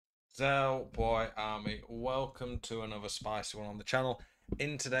Zel Boy Army, welcome to another spicy one on the channel.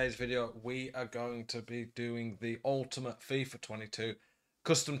 In today's video, we are going to be doing the ultimate FIFA 22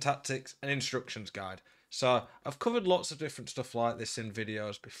 custom tactics and instructions guide. So I've covered lots of different stuff like this in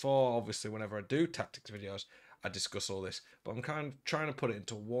videos before. Obviously, whenever I do tactics videos, I discuss all this, but I'm kind of trying to put it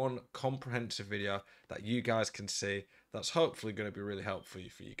into one comprehensive video that you guys can see. That's hopefully going to be really helpful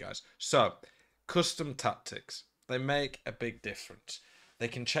for you guys. So, custom tactics, they make a big difference. They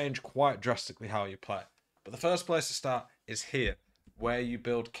can change quite drastically how you play. But the first place to start is here, where you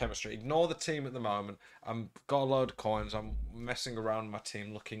build chemistry. Ignore the team at the moment. I've got a load of coins. I'm messing around my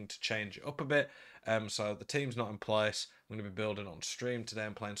team, looking to change it up a bit. So the team's not in place. I'm going to be building on stream today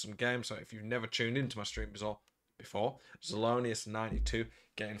and playing some games. So if you've never tuned into my stream before, Zelonius 92,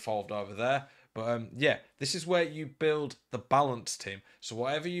 get involved over there. But yeah, this is where you build the balance team. So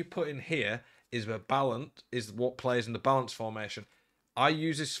whatever you put in here is what plays in the balance formation. I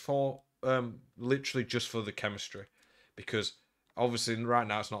use this for literally just for the chemistry, because obviously right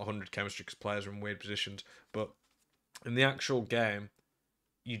now it's not 100 chemistry because players are in weird positions, but in the actual game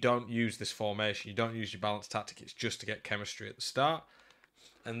you don't use this formation, you don't use your balance tactic, it's just to get chemistry at the start,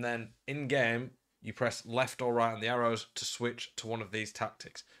 and then in game you press left or right on the arrows to switch to one of these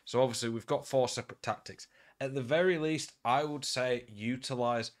tactics. So obviously we've got 4 separate tactics. At the very least, I would say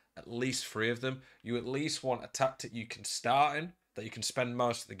utilize at least 3 of them. You at least want a tactic you can start in, that you can spend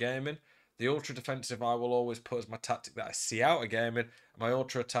most of the game in. The ultra defensive I will always put as my tactic that I see out a game in. My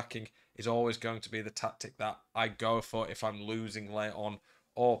ultra attacking is always going to be the tactic that I go for if I'm losing late on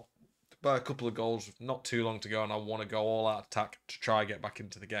or by a couple of goals, not too long to go, and I want to go all out attack to try and get back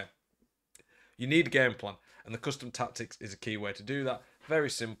into the game. You need a game plan, and the custom tactics is a key way to do that. Very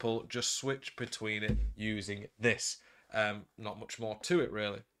simple, just switch between it using this. Not much more to it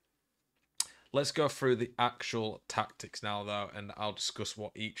really. Let's go through the actual tactics now, though, and I'll discuss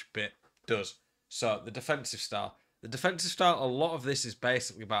what each bit does. So, the defensive style. The defensive style, a lot of this is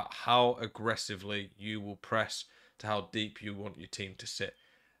basically about how aggressively you will press to how deep you want your team to sit.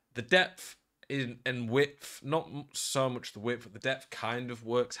 The depth and width, not so much the width, but the depth kind of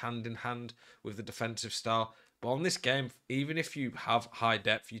works hand in hand with the defensive style. But on this game, even if you have high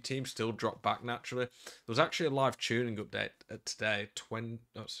depth, your team still drop back naturally. There was actually a live tuning update today,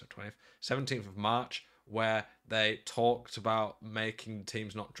 17th of March, where they talked about making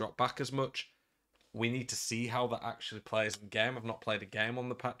teams not drop back as much. We need to see how that actually plays in game. I've not played a game on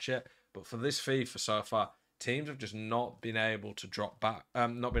the patch yet, but for this FIFA so far, teams have just not been able to drop back,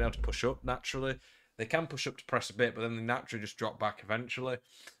 not been able to push up naturally. They can push up to press a bit, but then they naturally just drop back eventually.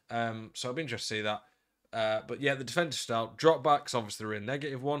 So I'll be interested to see that. But yeah, the defensive style, drop backs obviously are a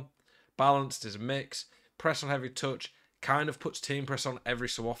negative one. Balanced is a mix. Press on heavy touch kind of puts team press on every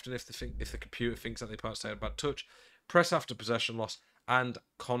so often if the computer thinks that the opponent's taking a bad touch. Press after possession loss and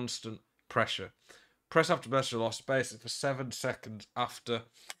constant pressure. Press after possession loss, basically for 7 seconds after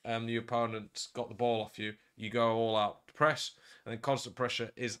the opponent's got the ball off you, you go all out press, and then constant pressure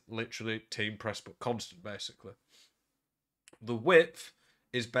is literally team press but constant basically. The width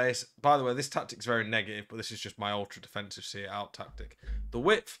is based, by the way, this tactic is very negative, but this is just my ultra defensive see it out tactic. The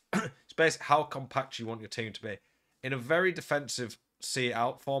width is based how compact you want your team to be. In a very defensive see it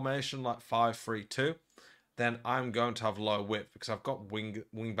out formation like 5-3-2, then I'm going to have low width because I've got wing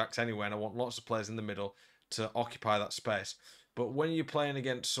backs anyway, and I want lots of players in the middle to occupy that space. But when you're playing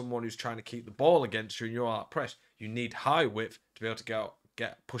against someone who's trying to keep the ball against you and you're out press, you need high width to be able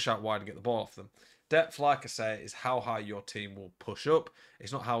to push out wide and get the ball off them. Depth, like I say, is how high your team will push up.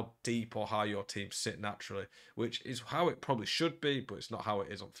 It's not how deep or high your team sit naturally, which is how it probably should be, but it's not how it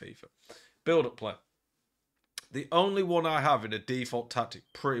is on FIFA. Build-up play. The only one I have in a default tactic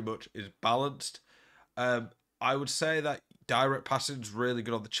pretty much is balanced. I would say that direct passing is really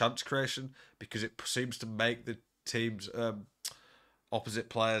good on the chance creation because it seems to make the team's opposite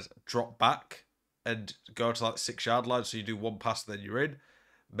players drop back and go to like 6-yard line, so you do one pass and then you're in.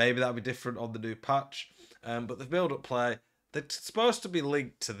 Maybe that'll be different on the new patch. But the build-up play, they're supposed to be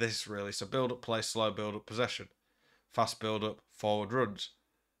linked to this, really. So build-up play, slow build-up possession. Fast build-up, forward runs.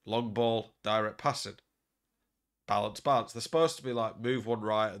 Long ball, direct passing. Balance. They're supposed to be like move one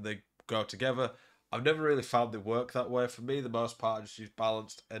right and they go together. I've never really found they work that way. For me, the most part, I just use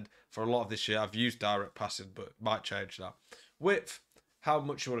balanced. And for a lot of this year, I've used direct passing, but it might change now. Width, how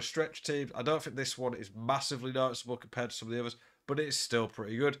much you want to stretch teams. I don't think this one is massively noticeable compared to some of the others, but it's still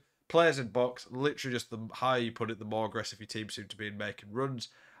pretty good. Players in box, literally just the higher you put it, the more aggressive your team seem to be in making runs.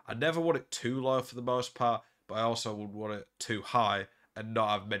 I never want it too low for the most part, but I also wouldn't want it too high and not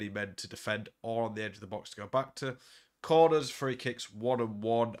have many men to defend or on the edge of the box to go back to. Corners, free kicks,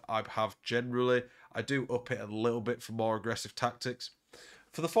 1-on-1 I have generally. I do up it a little bit for more aggressive tactics.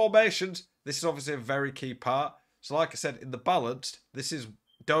 For the formations, this is obviously a very key part. So like I said, in the balanced,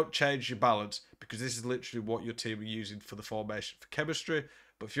 don't change your balance because this is literally what your team are using for the formation for chemistry.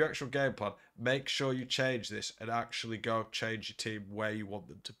 But for your actual game plan, make sure you change this and actually go change your team where you want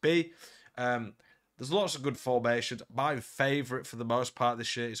them to be. There's lots of good formations. My favourite for the most part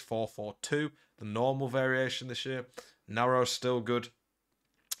this year is 4-4-2, the normal variation this year. Narrow's still good.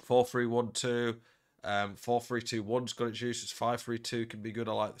 4-3-1-2. 4-3-2-1's got its uses. 5-3-2 can be good.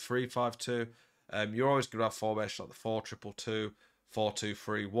 I like the 3-5-2. You're always going to have formations like the 4-2-2-2,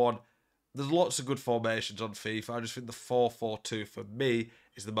 4-2-3-1. There's lots of good formations on FIFA. I just think the 4-4-2 for me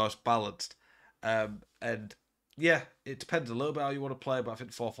is the most balanced. And yeah, it depends a little bit how you want to play, but I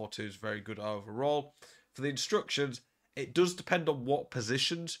think 4-4-2 is very good overall. For the instructions, it does depend on what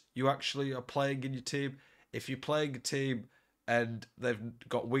positions you actually are playing in your team. If you're playing a team and they've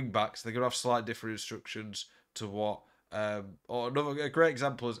got wing backs, they're going to have slightly different instructions to what. Or a great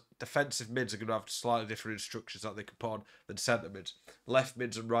example is defensive mids are going to have slightly different instructions that they can put on than centre mids. Left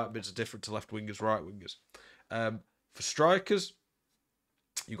mids and right mids are different to left wingers, right wingers. For strikers,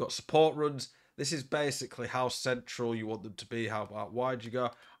 you've got support runs. This is basically how central you want them to be, how wide you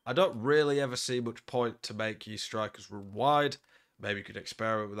go. I don't really ever see much point to make your strikers run wide. Maybe you could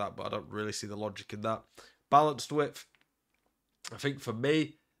experiment with that, but I don't really see the logic in that. Balanced width, I think for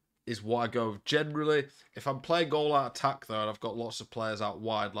me, is what I go with generally. If I'm playing all-out attack, though, and I've got lots of players out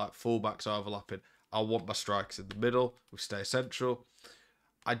wide, like fullbacks overlapping, I want my strikers in the middle. We stay central.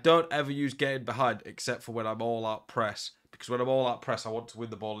 I don't ever use getting behind, except for when I'm all-out press. Because when I'm all-out press, I want to win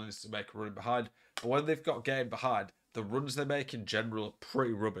the ball and it's to make a run behind. But when they've got getting behind, the runs they make in general are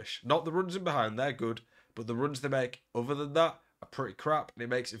pretty rubbish. Not the runs in behind, they're good. But the runs they make other than that are pretty crap. And it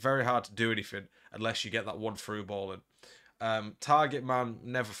makes it very hard to do anything unless you get that one through ball in. Target man,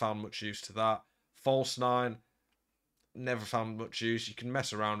 never found much use to that. False 9, never found much use. You can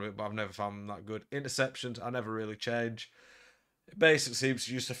mess around with it, but I've never found them that good. Interceptions, I never really change. It basically seems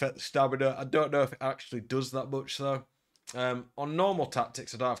to just affect the stamina. I don't know if it actually does that much, though. On normal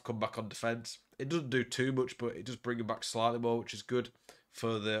tactics, I don't have come back on defence. It doesn't do too much, but it does bring it back slightly more, which is good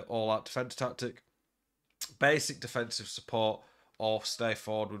for the all-out defence tactic. Basic defensive support or stay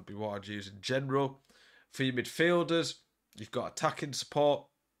forward would be what I'd use in general. For your midfielders, you've got attacking support.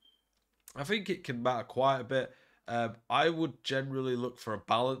 I think it can matter quite a bit. I would generally look for a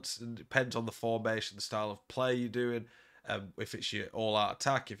balance, and it depends on the formation, the style of play you're doing. If it's your all-out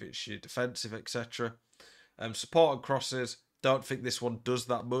attack, if it's your defensive, etc. Support and crosses, don't think this one does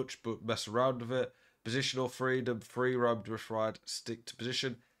that much, but mess around with it. Positional freedom, free roam, drift wide, stick to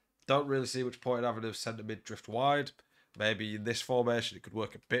position. Don't really see much point in having a centre mid drift wide. Maybe in this formation it could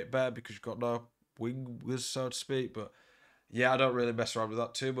work a bit better because you've got no wingers, so to speak, but yeah, I don't really mess around with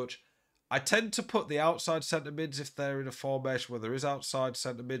that too much. I tend to put the outside centre mids if they're in a formation where there is outside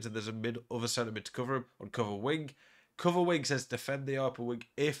centre mids and there's a other centre mid to cover them on cover wing. Cover wing says defend the open wing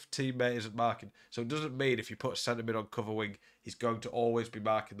if teammate isn't marking. So it doesn't mean if you put a centre mid on cover wing, he's going to always be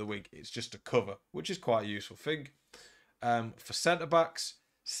marking the wing. It's just a cover, which is quite a useful thing. For centre backs,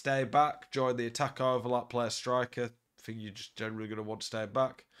 stay back, join the attack overlap, play a striker. I think you're just generally going to want to stay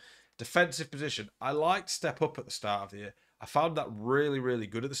back. Defensive position, I liked step up at the start of the year. I found that really, really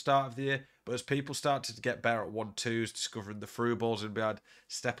good at the start of the year. But as people started to get better at 1-2s, discovering the through balls and behind,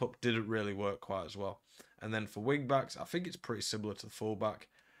 step up didn't really work quite as well. And then for wing backs, I think it's pretty similar to the fullback.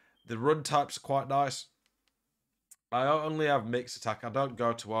 The run types are quite nice. I only have mixed attack. I don't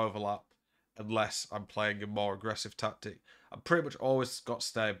go to overlap unless I'm playing a more aggressive tactic. I'm pretty much always got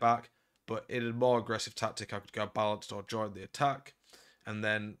stay back. But in a more aggressive tactic, I could go balanced or join the attack. And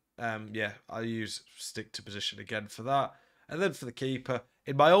then, yeah, I use stick to position again for that. And then for the keeper,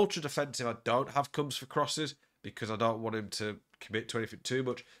 in my ultra defensive, I don't have comes for crosses because I don't want him to commit to anything too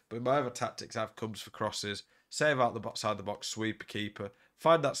much. But in my other tactics, I have comes for crosses, save out the box, side of the box, sweep a keeper.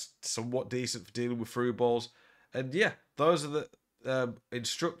 Find that's somewhat decent for dealing with through balls. And yeah, those are the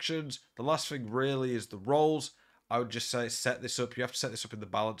instructions. The last thing really is the roles. I would just say set this up. You have to set this up in the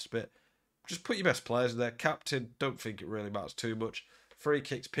balance bit. Just put your best players in there. Captain, don't think it really matters too much. Free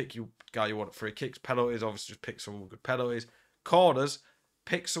kicks, pick your guy you want at free kicks. Penalties, obviously just pick someone with good penalties. Corners,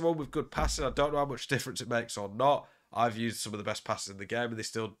 pick someone with good passing. I don't know how much difference it makes or not. I've used some of the best passes in the game and they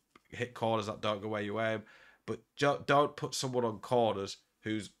still hit corners that don't go where you aim. But don't put someone on corners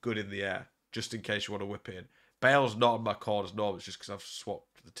who's good in the air, just in case you want to whip it in. Bale's not on my corners normally, it's just because I've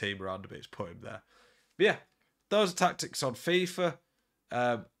swapped the team around a bit. It's put him there. But yeah, those are tactics on FIFA.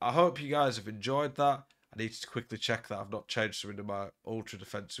 I hope you guys have enjoyed that. I need to quickly check that I've not changed something to my ultra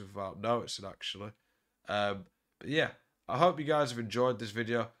defensive without noticing, actually. But yeah, I hope you guys have enjoyed this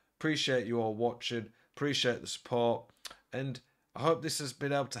video. Appreciate you all watching. Appreciate the support. And I hope this has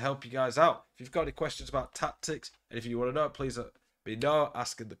been able to help you guys out. If you've got any questions about tactics, and if you want to know, please let me know.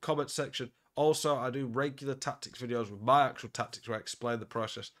 Ask in the comments section. Also, I do regular tactics videos with my actual tactics where I explain the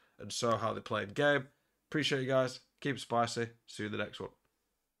process and show how they play in game. Appreciate you guys. Keep it spicy. See you in the next one.